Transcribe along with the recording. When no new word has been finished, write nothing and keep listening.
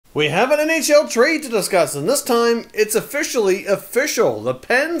We have an NHL trade to discuss, and this time it's officially official. The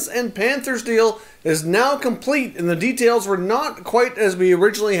Pens and Panthers deal is now complete, and the details were not quite as we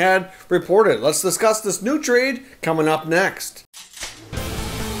originally had reported. Let's discuss this new trade coming up next.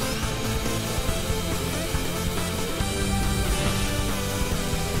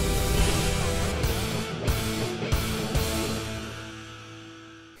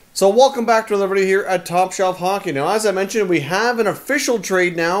 So welcome back to everybody here at Top Shelf Hockey. Now, as I mentioned, we have an official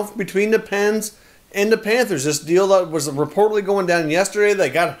trade now between the Pens and the Panthers. This deal that was reportedly going down yesterday,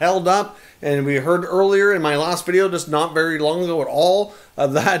 that got held up, and we heard earlier in my last video, just not very long ago at all,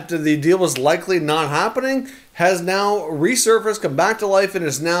 that the deal was likely not happening, has now resurfaced, come back to life, and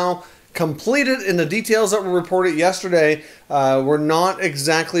is now completed. And the details that were reported yesterday were not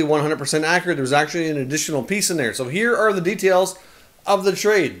exactly 100% accurate. There was actually an additional piece in there. So here are the details of the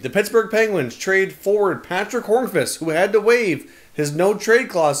trade. The Pittsburgh Penguins trade forward Patrick Hornqvist, who had to waive his no-trade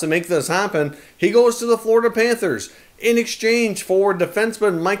clause to make this happen. He goes to the Florida Panthers. In exchange for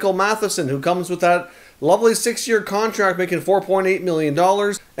defenseman Michael Matheson, who comes with that lovely 6-year contract making $4.8 million.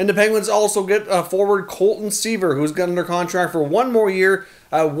 And the Penguins also get forward Matheson Sceviour, who's got under contract for one more year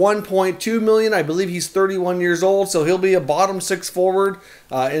at $1.2 million. I believe he's 31 years old, so he'll be a bottom six forward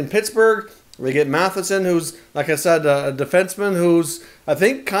in Pittsburgh. We get Matheson, who's, like I said, a defenseman who's, I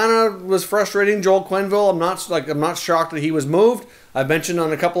think, kind of was frustrating Joel Quenneville. I'm not shocked that he was moved. I've mentioned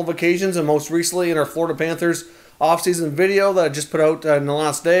on a couple of occasions, and most recently in our Florida Panthers offseason video that I just put out in the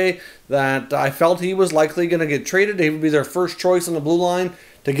last day, that I felt he was likely going to get traded. He would be their first choice on the blue line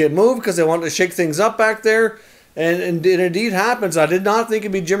to get moved because they wanted to shake things up back there. And it indeed happens. I did not think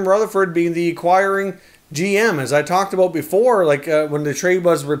it'd be Jim Rutherford being the acquiring GM, as I talked about before, like when the trade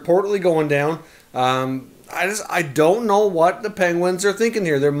was reportedly going down. I don't know what the Penguins are thinking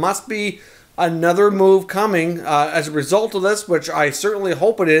here. There must be another move coming as a result of this, which I certainly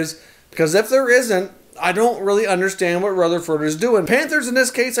hope it is, because if there isn't, I don't really understand what Rutherford is doing. Panthers, in this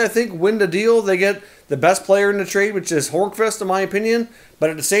case, I think, win the deal. They get the best player in the trade, which is Hornqvist, in my opinion. But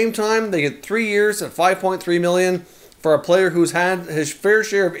at the same time, they get 3 years at $5.3 million for a player who's had his fair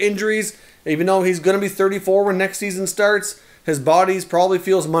share of injuries. Even though he's going to be 34 when next season starts, his body probably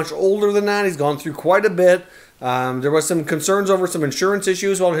feels much older than that. He's gone through quite a bit. There was some concerns over some insurance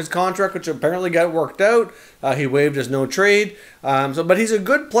issues on his contract, which apparently got worked out. He waived his no trade. But he's a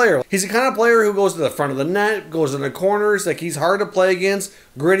good player. He's the kind of player who goes to the front of the net, goes in the corners. Like, he's hard to play against.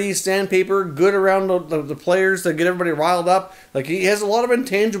 Gritty, sandpaper, good around the players to get everybody riled up. Like, he has a lot of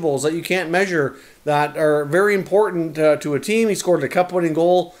intangibles that you can't measure that are very important to a team. He scored a cup-winning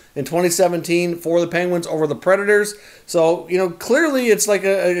goal in 2017 for the Penguins over the Predators. So, clearly it's like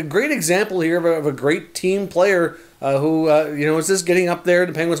a great example here of a great team player who, is just getting up there.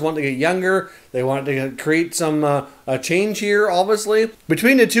 The Penguins want to get younger. They want to create some a change here, obviously.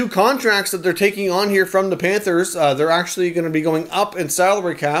 Between the two contracts that they're taking on here from the Panthers, they're actually going to be going up in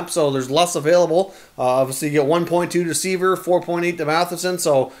salary cap, so there's less available. Obviously, you get 1.2 to Sceviour, 4.8 to Matheson,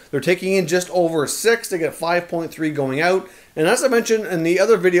 so they're taking in just over 6. They get 5.3 going out. And as I mentioned in the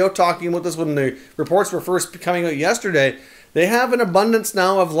other video, talking about this when the reports were first coming out yesterday, they have an abundance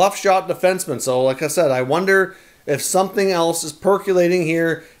now of left shot defensemen. So, like I said, I wonder if something else is percolating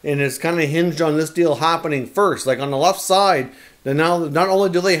here and it's kind of hinged on this deal happening first. Like on the left side, then now not only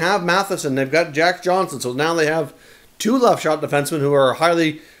do they have Matheson, they've got Jack Johnson. So now they have 2 left shot defensemen who are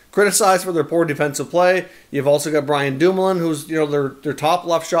highly criticized for their poor defensive play. You've also got Brian Dumoulin, who's their top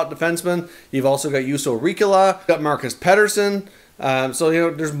left shot defenseman. You've also got Juuso Riikola, got Marcus Pettersson.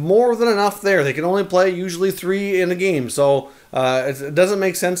 So there's more than enough there. They can only play usually 3 in a game. So it doesn't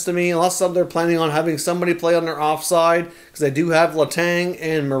make sense to me unless they're planning on having somebody play on their offside, because they do have Letang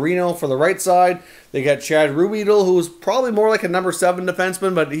and Marino for the right side. They got Chad Ruhwedel, who's probably more like a number 7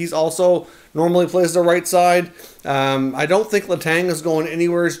 defenseman, but he's also normally plays the right side. I don't think Letang is going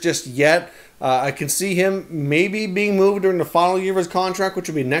anywhere just yet. I can see him maybe being moved during the final year of his contract, which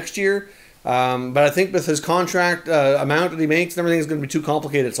would be next year. But I think with his contract amount that he makes, everything is going to be too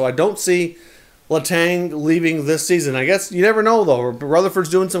complicated. So I don't see Letang leaving this season. I guess you never know, though. Rutherford's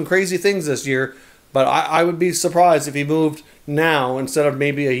doing some crazy things this year, but I would be surprised if he moved now instead of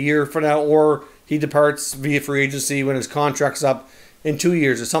maybe a year from now, or he departs via free agency when his contract's up in 2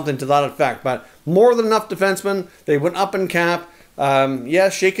 years or something to that effect. But more than enough defensemen. They went up in cap. Yeah,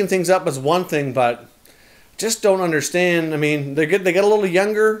 shaking things up is one thing, but just don't understand. I mean, they get a little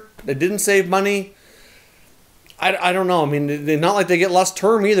younger. They didn't save money. I don't know. I mean, they're not like they get less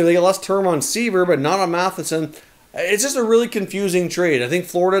term either. They get less term on Sceviour, but not on Matheson. It's just a really confusing trade. I think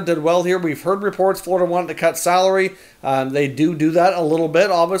Florida did well here. We've heard reports Florida wanted to cut salary. They do that a little bit.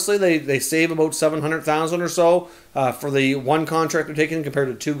 Obviously, they save about $700,000 or so for the one contract they're taking compared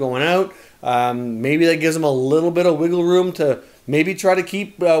to two going out. Maybe that gives them a little bit of wiggle room to maybe try to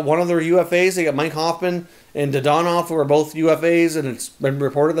keep one of their UFAs. They got Mike Hoffman and Dodonov, who are both UFAs, and it's been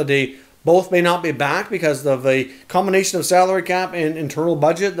reported that they both may not be back because of a combination of salary cap and internal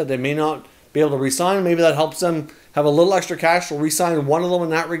budget that they may not be able to re-sign. Maybe that helps them have a little extra cash to re-sign one of them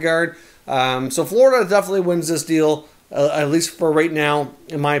in that regard. So Florida definitely wins this deal, at least for right now,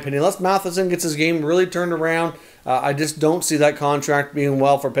 in my opinion. Unless Matheson gets his game really turned around, I just don't see that contract being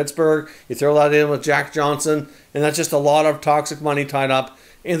well for Pittsburgh. You throw that in with Jack Johnson, and that's just a lot of toxic money tied up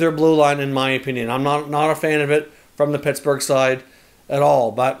in their blue line, in my opinion. I'm not a fan of it from the Pittsburgh side at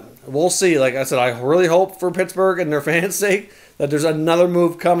all, but we'll see. Like I said, I really hope for Pittsburgh and their fans' sake that there's another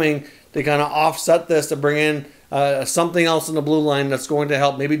move coming to kind of offset this, to bring in something else in the blue line that's going to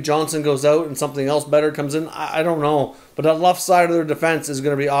help. Maybe Johnson goes out and something else better comes in. I don't know. But that left side of their defense is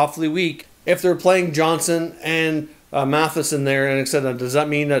going to be awfully weak if they're playing Johnson and Matheson there. And instead, does that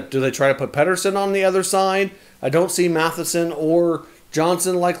mean that do they try to put Pettersson on the other side? I don't see Matheson or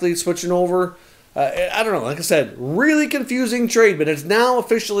Johnson likely switching over. I don't know. Like I said, really confusing trade, but it's now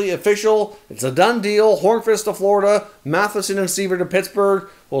officially official. It's a done deal. Hornqvist to Florida, Matheson and Sceviour to Pittsburgh.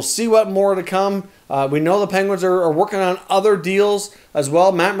 We'll see what more to come. We know the Penguins are working on other deals as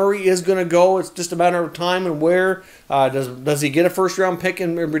well. Matt Murray is going to go. It's just a matter of time and where. Does he get a first-round pick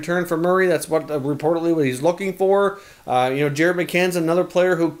in return for Murray? That's what reportedly what he's looking for. Jared McCann's another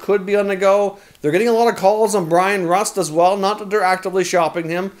player who could be on the go. They're getting a lot of calls on Brian Rust as well. Not that they're actively shopping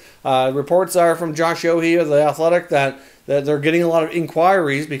him. Reports are from Josh Yohe of The Athletic that they're getting a lot of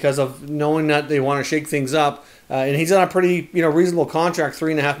inquiries because of knowing that they want to shake things up. And he's on a pretty reasonable contract,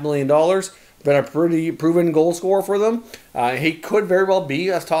 $3.5 million. Been a pretty proven goal scorer for them. He could very well be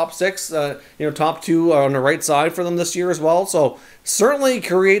a top six, top two on the right side for them this year as well. So certainly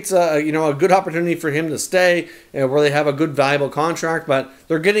creates a good opportunity for him to stay where they have a good valuable contract. But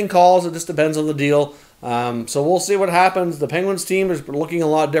they're getting calls. It just depends on the deal. So we'll see what happens. The Penguins team is looking a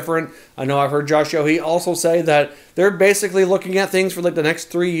lot different. I know I've heard Josh Yohe also say that they're basically looking at things for like the next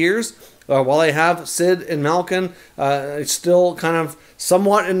 3 years. While they have Sid and Malkin, it's still kind of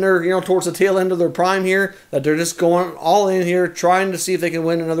somewhat in their, towards the tail end of their prime here, that they're just going all in here, trying to see if they can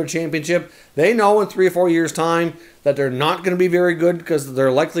win another championship. They know in 3 or 4 years' time that they're not going to be very good because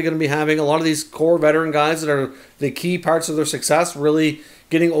they're likely going to be having a lot of these core veteran guys that are the key parts of their success really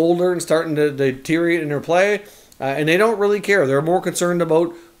getting older and starting to deteriorate in their play, and they don't really care. They're more concerned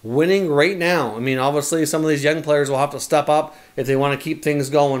about winning right now. I mean, obviously, some of these young players will have to step up if they want to keep things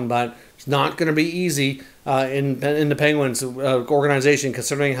going, but it's not going to be easy in the Penguins organization,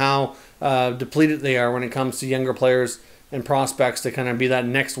 considering how depleted they are when it comes to younger players and prospects to kind of be that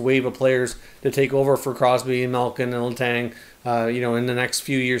next wave of players to take over for Crosby and Malkin and Letang, in the next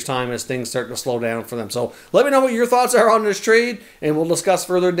few years' time as things start to slow down for them. So let me know what your thoughts are on this trade, and we'll discuss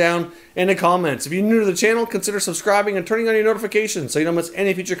further down in the comments. If you're new to the channel, consider subscribing and turning on your notifications so you don't miss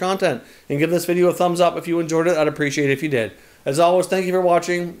any future content. And give this video a thumbs up if you enjoyed it. I'd appreciate it if you did. As always, thank you for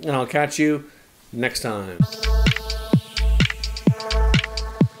watching, and I'll catch you next time.